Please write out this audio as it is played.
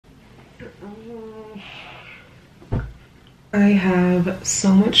I have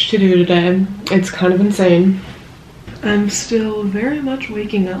so much to do today. It's kind of insane. I'm still very much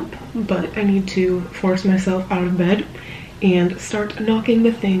waking up, but I need to force myself out of bed and start knocking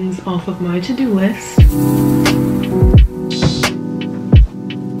the things off of my to-do list.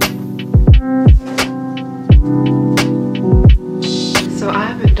 So I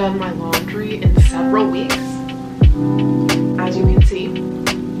haven't done my laundry in several weeks, as you can see.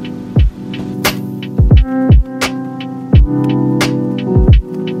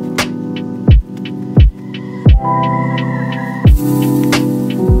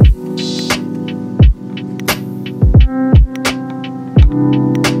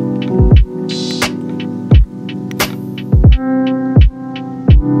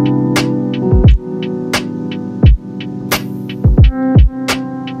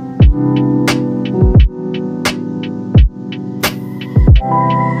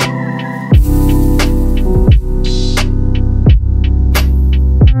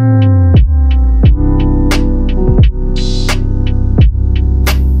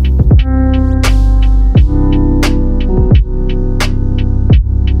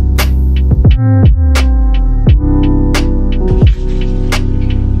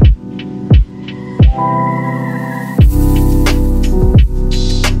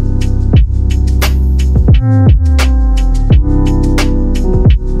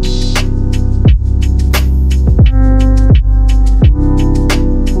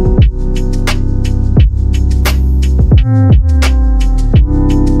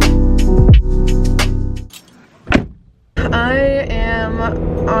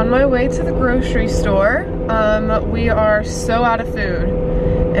 On my way to the grocery store. We are so out of food,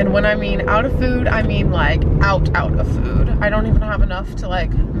 and when I mean out of food, I mean like out of food. I don't even have enough to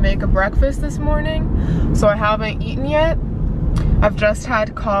like make a breakfast this morning, so I haven't eaten yet. I've just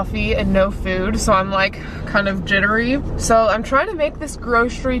had coffee and no food, so I'm like kind of jittery. So I'm trying to make this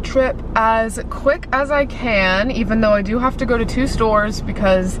grocery trip as quick as I can, even though I do have to go to 2 stores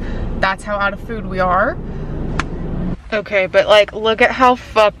because that's how out of food we are. Okay, but like, look at how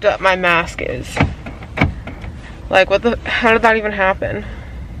fucked up my mask is. Like, how did that even happen?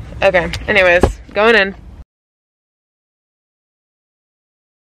 Okay, anyways, going in.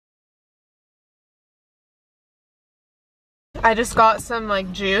 I just got some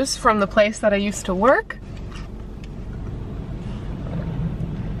like juice from the place that I used to work.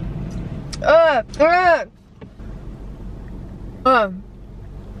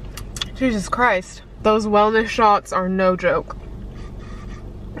 Jesus Christ. Those wellness shots are no joke.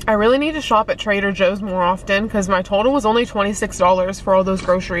 I really need to shop at Trader Joe's more often because my total was only $26 for all those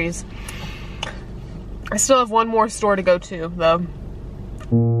groceries. I still have one more store to go to, though.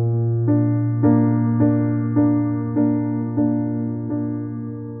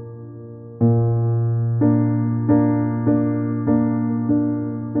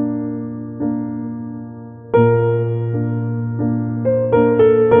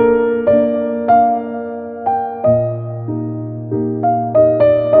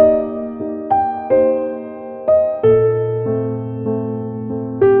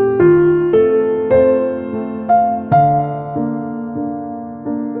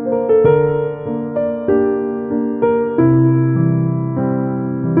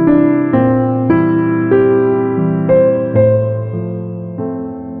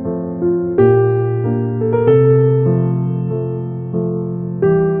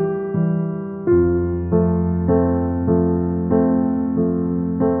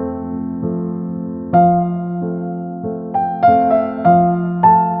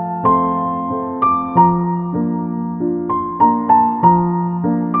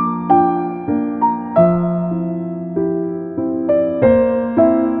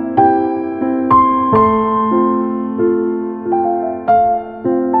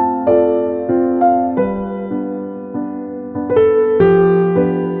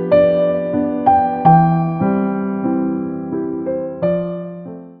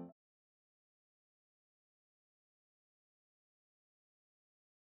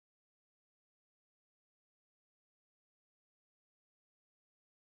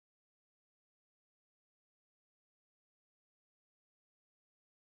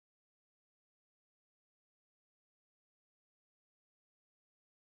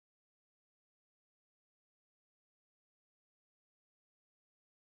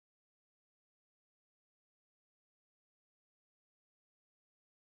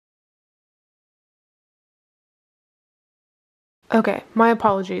 Okay, my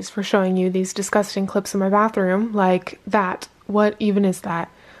apologies for showing you these disgusting clips in my bathroom, like that. What even is that?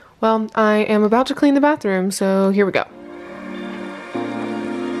 Well, I am about to clean the bathroom, so here we go.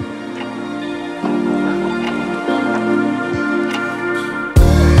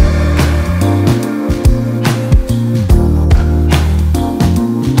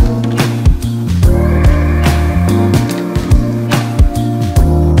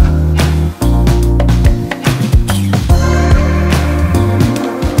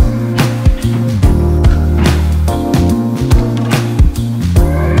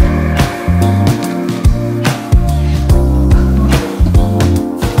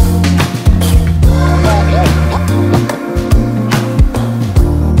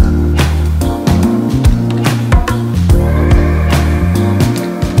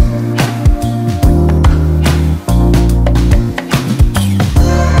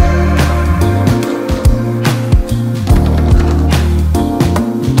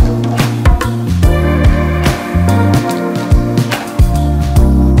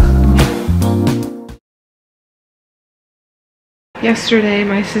 Yesterday,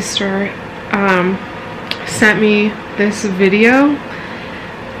 my sister sent me this video,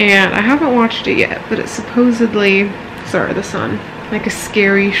 and I haven't watched it yet, but it's supposedly, sorry, the sun, like a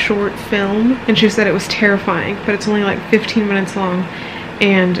scary short film, and she said it was terrifying, but it's only like 15 minutes long,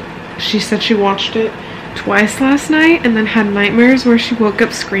 and she said she watched it twice last night and then had nightmares where she woke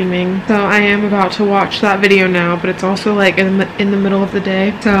up screaming. So I am about to watch that video now, but it's also like in the middle of the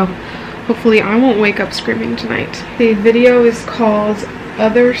day, so hopefully I won't wake up screaming tonight. The video is called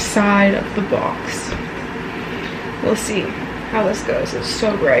Other Side of the Box. We'll see how this goes. It's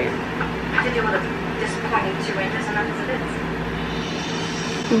so bright. To deal with a disappointing 2 inches enough as it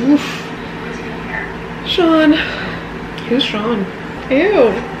is. Oof. Sean. Who's Sean?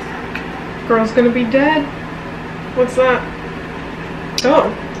 Ew. Girl's gonna be dead. What's that? Oh,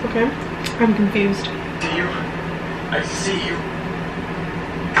 okay. I'm confused. See you. I see you.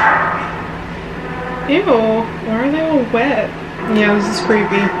 Ew. Why are they all wet? Yeah, this is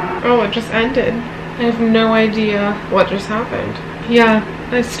creepy. Oh, it just ended. I have no idea what just happened. Yeah,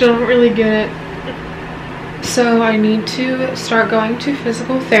 I still don't really get it. So I need to start going to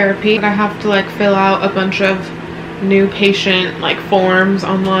physical therapy. I have to like fill out a bunch of new patient like forms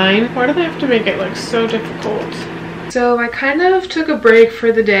online. Why do they have to make it like so difficult? So I kind of took a break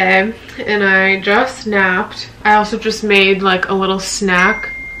for the day and I just napped. I also just made like a little snack.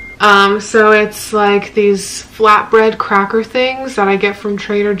 So it's like these flatbread cracker things that I get from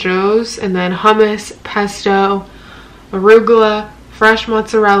Trader Joe's, and then hummus, pesto, arugula, fresh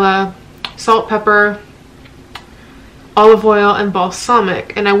mozzarella, salt, pepper, olive oil, and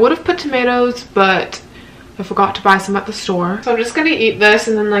balsamic. And I would have put tomatoes, but I forgot to buy some at the store. So I'm just gonna eat this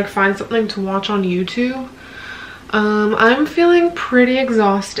and then like find something to watch on YouTube. I'm feeling pretty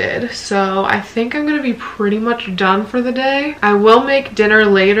exhausted, so I think I'm gonna be pretty much done for the day. I will make dinner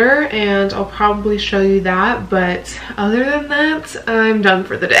later and I'll probably show you that, but other than that, I'm done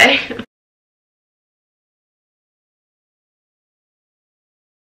for the day.